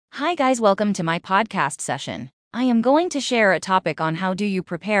Hi guys, welcome to my podcast session. I am going to share a topic on how do you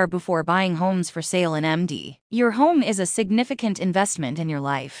prepare before buying homes for sale in MD. Your home is a significant investment in your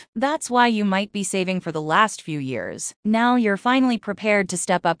life. That's why you might be saving for the last few years. Now you're finally prepared to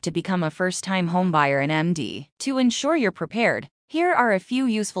step up to become a first-time homebuyer in MD. To ensure you're prepared, here are a few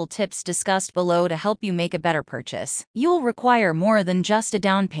useful tips discussed below to help you make a better purchase. You'll require more than just a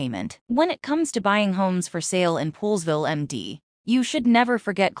down payment. When it comes to buying homes for sale in Poolesville, MD, you should never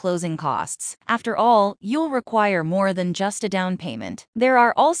forget closing costs. After all, you'll require more than just a down payment. There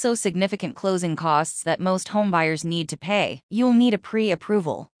are also significant closing costs that most homebuyers need to pay. You'll need a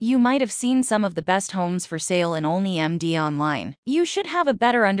pre-approval. You might have seen some of the best homes for sale in only MD online. You should have a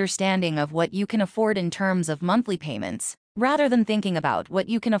better understanding of what you can afford in terms of monthly payments, rather than thinking about what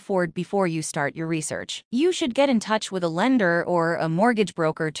you can afford before you start your research. You should get in touch with a lender or a mortgage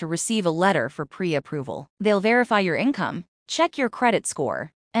broker to receive a letter for pre-approval. They'll verify your income, check your credit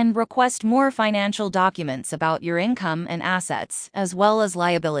score, and request more financial documents about your income and assets, as well as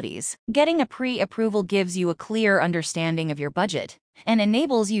liabilities. Getting a pre-approval gives you a clear understanding of your budget and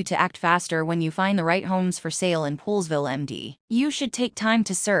enables you to act faster when you find the right homes for sale in Poolesville, MD. You should take time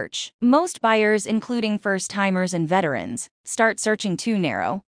to search. Most buyers, including first-timers and veterans, start searching too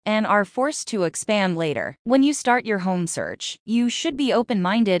narrow and are forced to expand later. When you start your home search, you should be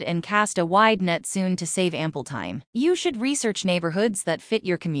open-minded and cast a wide net soon to save ample time. You should research neighborhoods that fit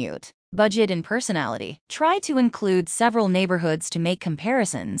your commute, budget, and personality. Try to include several neighborhoods to make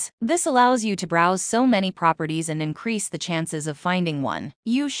comparisons. This allows you to browse so many properties and increase the chances of finding one.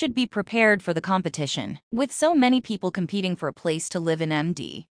 You should be prepared for the competition. With so many people competing for a place to live in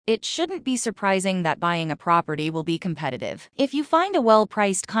MD, it shouldn't be surprising that buying a property will be competitive. If you find a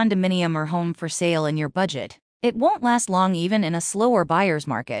well-priced condominium or home for sale in your budget, it won't last long even in a slower buyer's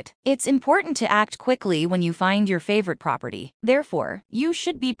market. It's important to act quickly when you find your favorite property. Therefore, you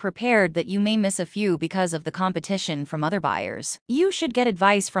should be prepared that you may miss a few because of the competition from other buyers. You should get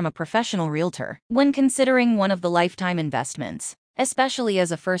advice from a professional realtor when considering one of the lifetime investments, especially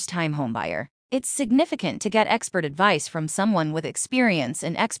as a first-time homebuyer. It's significant to get expert advice from someone with experience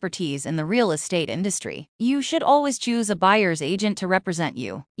and expertise in the real estate industry. You should always choose a buyer's agent to represent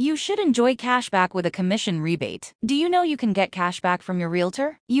you. You should enjoy cashback with a commission rebate. Do you know you can get cashback from your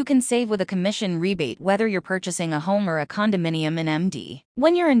realtor? You can save with a commission rebate whether you're purchasing a home or a condominium in MD.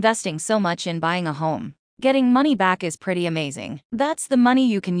 When you're investing so much in buying a home, getting money back is pretty amazing. That's the money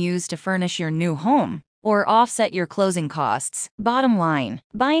you can use to furnish your new home or offset your closing costs. Bottom line,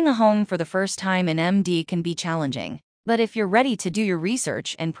 buying a home for the first time in MD can be challenging. But if you're ready to do your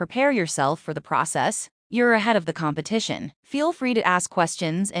research and prepare yourself for the process, you're ahead of the competition. Feel free to ask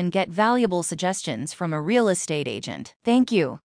questions and get valuable suggestions from a real estate agent. Thank you.